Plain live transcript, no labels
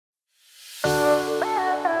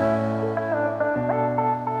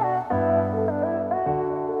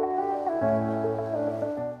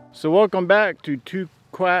So welcome back to 2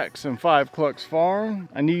 Quacks and 5 Clucks farm.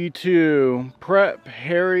 I need to prep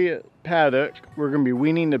Harriet Paddock. We're gonna be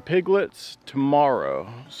weaning the piglets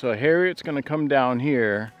tomorrow. So Harriet's gonna come down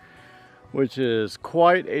here, which is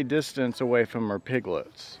quite a distance away from her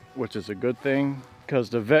piglets, which is a good thing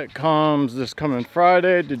because the vet comes this coming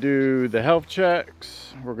Friday to do the health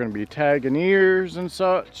checks. We're gonna be tagging ears and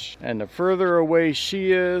such. And the further away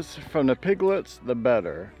she is from the piglets, the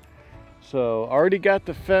better. So I already got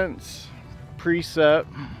the fence preset.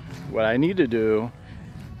 What I need to do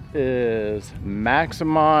is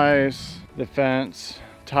maximize the fence,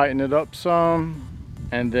 tighten it up some,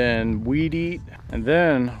 and then weed eat. And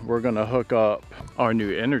then we're gonna hook up our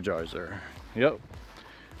new Energizer. Yep,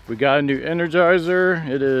 we got a new Energizer.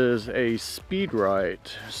 It is a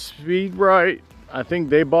Speedrite. I think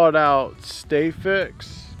they bought out Stay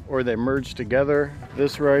Fix, or they merged together.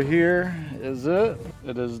 This right here is it.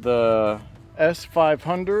 It is the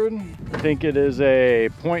S500. I think it is a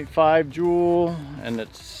 0.5 joule and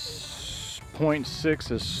it's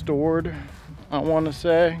 0.6 is stored, I want to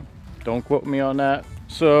say. Don't quote me on that.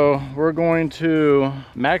 So we're going to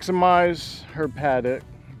maximize her paddock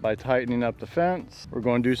by tightening up the fence. We're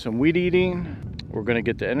going to do some weed eating. We're going to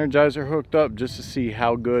get the Energizer hooked up just to see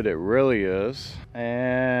how good it really is,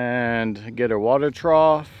 and get her water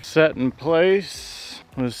trough set in place.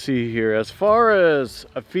 Let's see here. As far as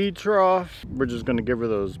a feed trough, we're just going to give her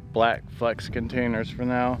those black flex containers for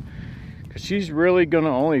now, because she's really going to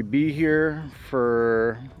only be here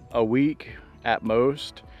for a week at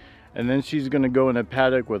most, and then she's going to go in a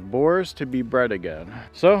paddock with boars to be bred again.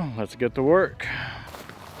 So let's get to work.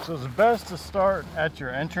 So it's best to start at your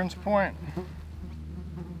entrance point.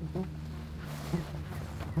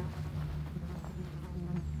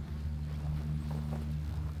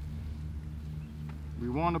 We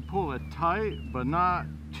want to pull it tight, but not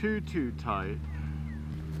too tight.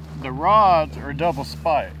 The rods are double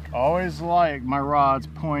spike. I always like my rods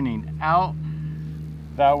pointing out.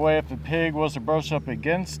 That way if the pig was to brush up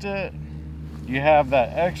against it, you have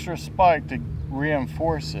that extra spike to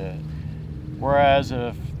reinforce it. Whereas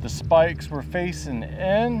if the spikes were facing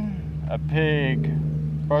in, a pig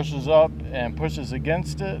brushes up and pushes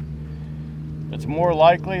against it, it's more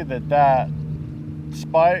likely that that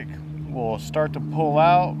spike will start to pull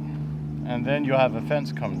out, and then you'll have a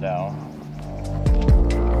fence come down.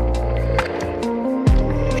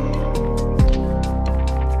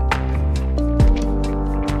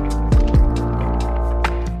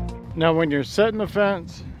 Now when you're setting the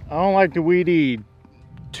fence, I don't like to weed eat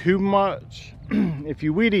too much. If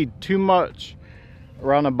you weed eat too much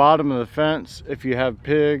around the bottom of the fence, if you have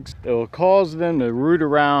pigs, it will cause them to root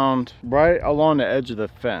around right along the edge of the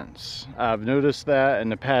fence. I've noticed that in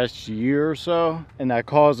the past year or so, and that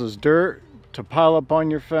causes dirt to pile up on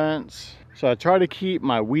your fence. So I try to keep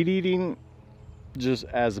my weed eating just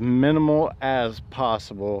as minimal as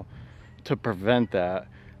possible to prevent that.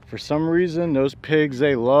 For some reason, those pigs,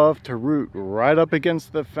 they love to root right up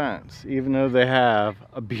against the fence. Even though they have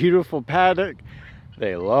a beautiful paddock,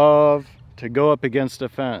 they love to go up against the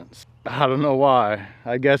fence. I don't know why.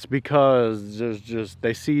 I guess because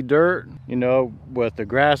they see dirt, you know, with the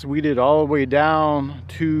grass weeded all the way down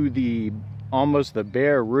to the almost the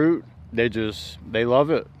bare root. They love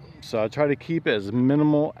it. So I try to keep it as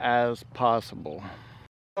minimal as possible.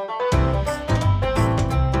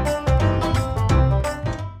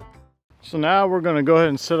 So now we're going to go ahead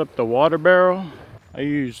and set up the water barrel. I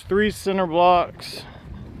use 3 center blocks,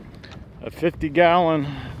 a 50-gallon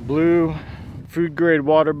blue food grade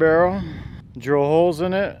water barrel, drill holes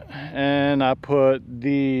in it, and I put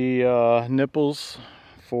the nipples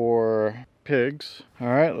for pigs. All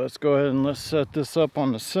right, let's go ahead and let's set this up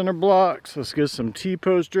on the center blocks. Let's get some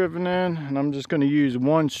T-posts driven in, and I'm just going to use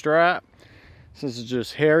 1 strap since it's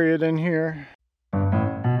just Harriet in here.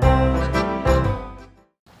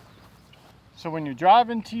 So when you're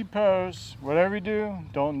driving T-posts, whatever you do,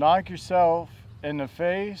 don't knock yourself in the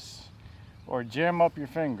face or jam up your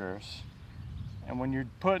fingers. And when you're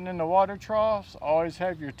putting in the water troughs, always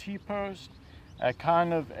have your T-post at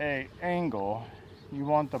kind of an angle. You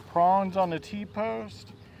want the prongs on the T-post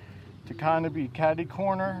to kind of be catty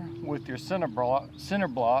corner with your center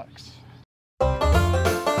blocks.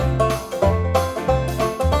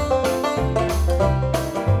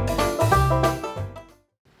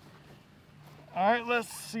 All right, let's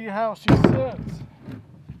see how she sits.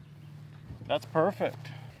 That's perfect.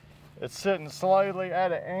 It's sitting slightly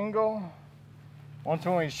at an angle. Once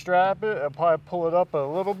when we strap it, I'll probably pull it up a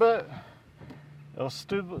little bit. It'll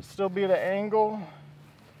still be at an angle.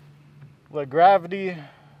 Let gravity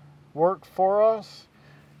work for us.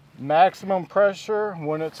 Maximum pressure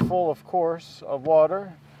when it's full, of course, of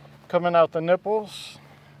water. coming out the nipples.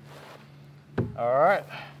 All right,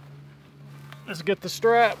 let's get the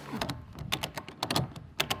strap.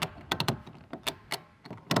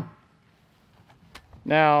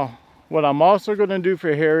 Now, what I'm also going to do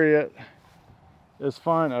for Harriet is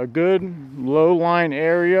find a good low line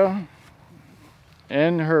area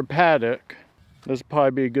in her paddock. This will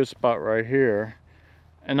probably be a good spot right here.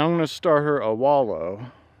 And I'm going to start her a wallow.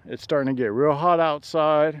 It's starting to get real hot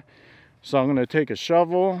outside. So I'm going to take a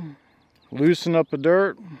shovel, loosen up the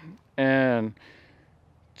dirt, and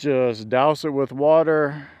just douse it with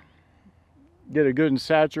water. Get it good and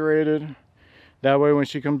saturated. That way when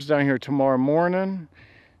she comes down here tomorrow morning,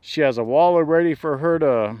 she has a wallow ready for her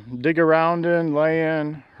to dig around in, lay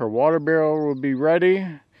in. Her water barrel will be ready.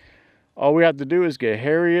 All we have to do is get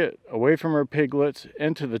Harriet away from her piglets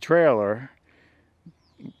into the trailer.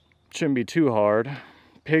 Shouldn't be too hard.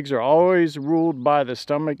 Pigs are always ruled by the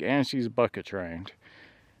stomach, and she's bucket trained.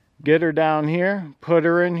 Get her down here, put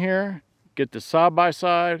her in here, get the side by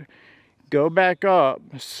side, go back up,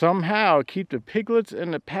 somehow keep the piglets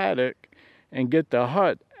in the paddock and get the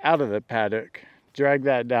hut out of the paddock. Drag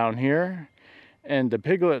that down here, and the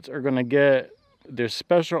piglets are going to get their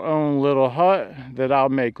special own little hut that I'll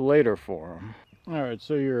make later for them. All right,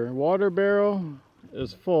 so your water barrel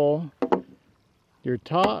is full. Your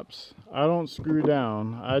tops, I don't screw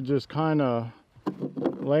down. I just kind of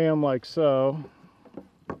lay them like so,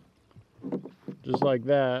 just like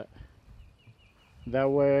that.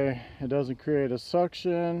 That way it doesn't create a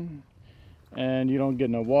suction and you don't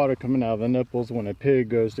get no water coming out of the nipples when a pig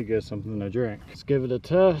goes to get something to drink. Let's give it a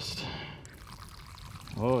test.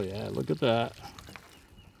 Oh yeah, look at that.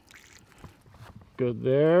 Good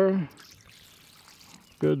there.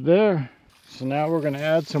 Good there. So now we're going to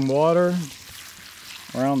add some water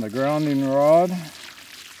around the grounding rod.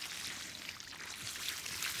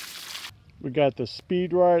 We got the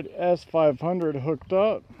Speedride S500 hooked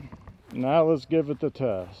up. Now let's give it the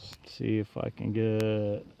test. See if I can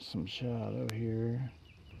get some shadow here.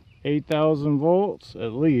 8,000 volts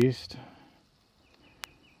at least.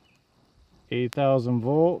 8,000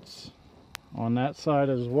 volts on that side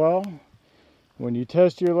as well. When you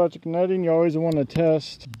test your electric netting, you always want to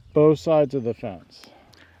test both sides of the fence.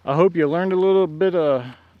 I hope you learned a little bit of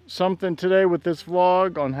something today with this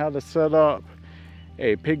vlog on how to set up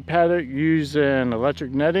a pig paddock using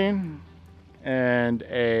electric netting and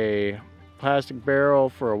a plastic barrel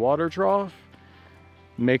for a water trough,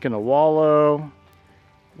 making a wallow,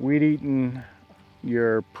 weed eating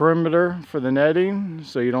your perimeter for the netting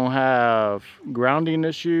so you don't have grounding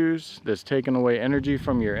issues that's taking away energy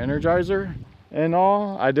from your energizer. And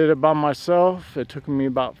all, I did it by myself. It took me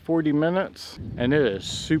about 40 minutes and it is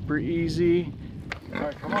super easy. All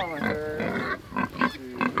right, come on right here. Let's see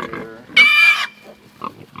here.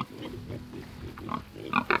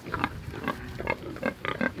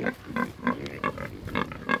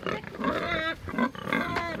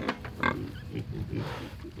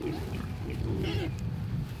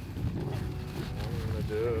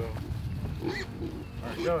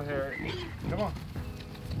 Alright, go Harry. Come on.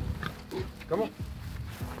 Come on.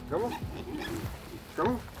 Come on. Come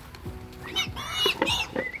on.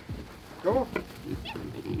 Come on.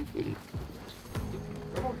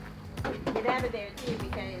 Come on. Get out of there too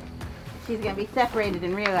because she's going to be separated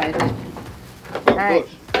and realize it. Alright.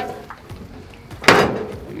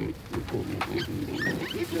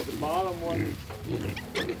 Get the bottom one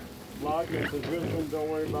locked in position. Don't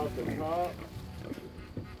worry about the top.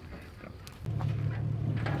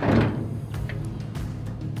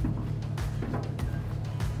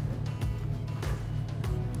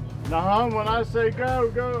 Now, when I say go,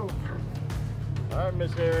 go. All right,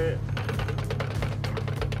 Miss Harriet.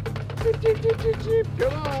 Cheep, cheep, cheep, cheep, cheep.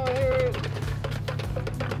 Come on, Harriet.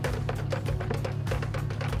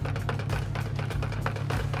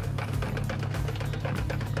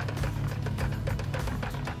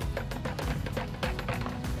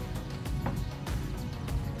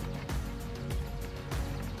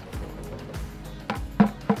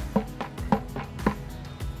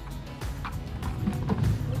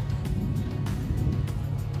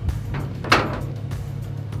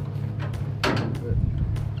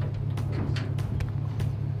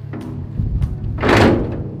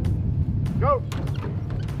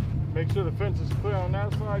 Make sure the fence is clear on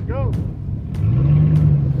that side. Go.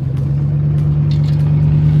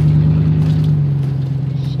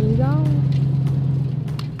 She's on.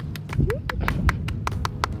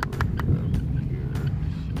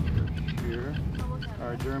 Here. All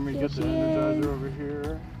right, Jeremy, get the energizer over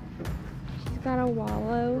here. She's got a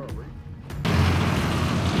wallow.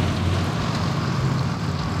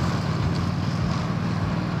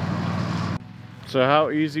 So how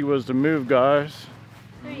easy was the move, guys?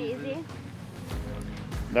 Pretty easy.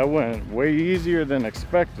 That went way easier than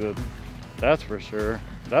expected. That's for sure.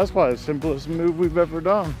 That's probably the simplest move we've ever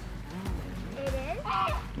done. It is?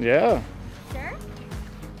 Yeah. Sure?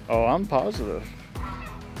 Oh, I'm positive.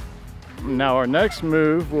 Now our next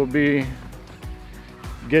move will be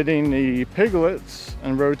getting the piglets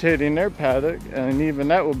and rotating their paddock, and even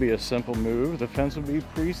that will be a simple move. The fence will be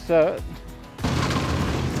preset.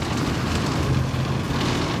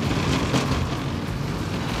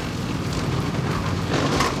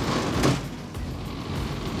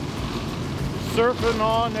 Surfing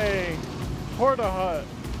on a porta hut.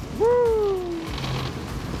 Woo!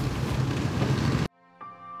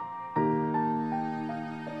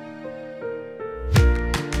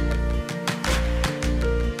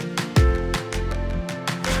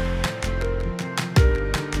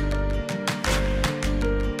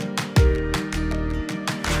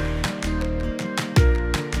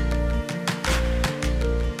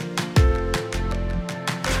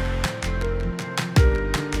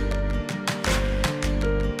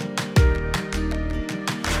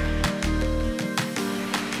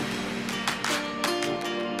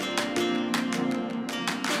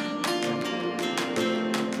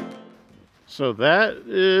 So that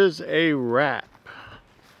is a wrap.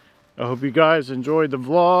 I hope you guys enjoyed the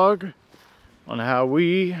vlog on how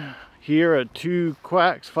we here at 2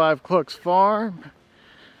 Quacks 5 Clucks farm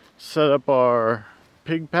set up our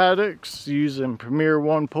pig paddocks using Premier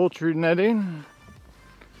 1 poultry netting.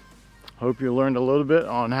 Hope you learned a little bit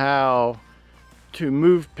on how to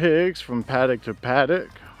move pigs from paddock to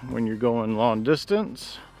paddock when you're going long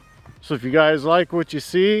distance. So if you guys like what you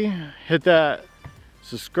see, hit that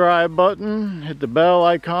subscribe button, hit the bell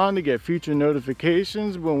icon to get future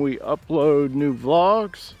notifications when we upload new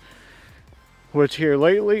vlogs, which here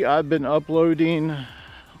lately I've been uploading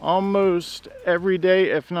almost every day,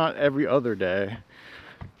 if not every other day.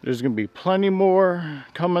 There's gonna be plenty more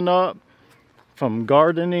coming up. From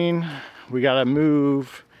gardening, we gotta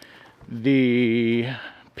move the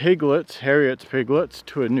piglets, Harriet's piglets,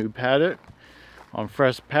 to a new paddock on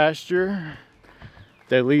fresh pasture.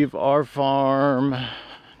 They leave our farm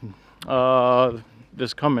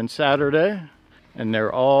this coming Saturday, and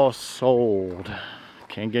they're all sold.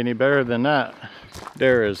 Can't get any better than that.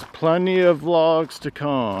 There is plenty of vlogs to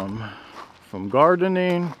come from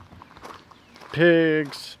gardening,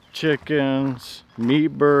 pigs, chickens, meat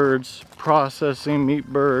birds, processing meat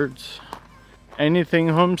birds, anything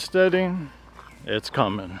homesteading, it's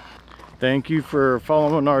coming. Thank you for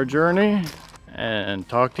following our journey, and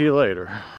talk to you later.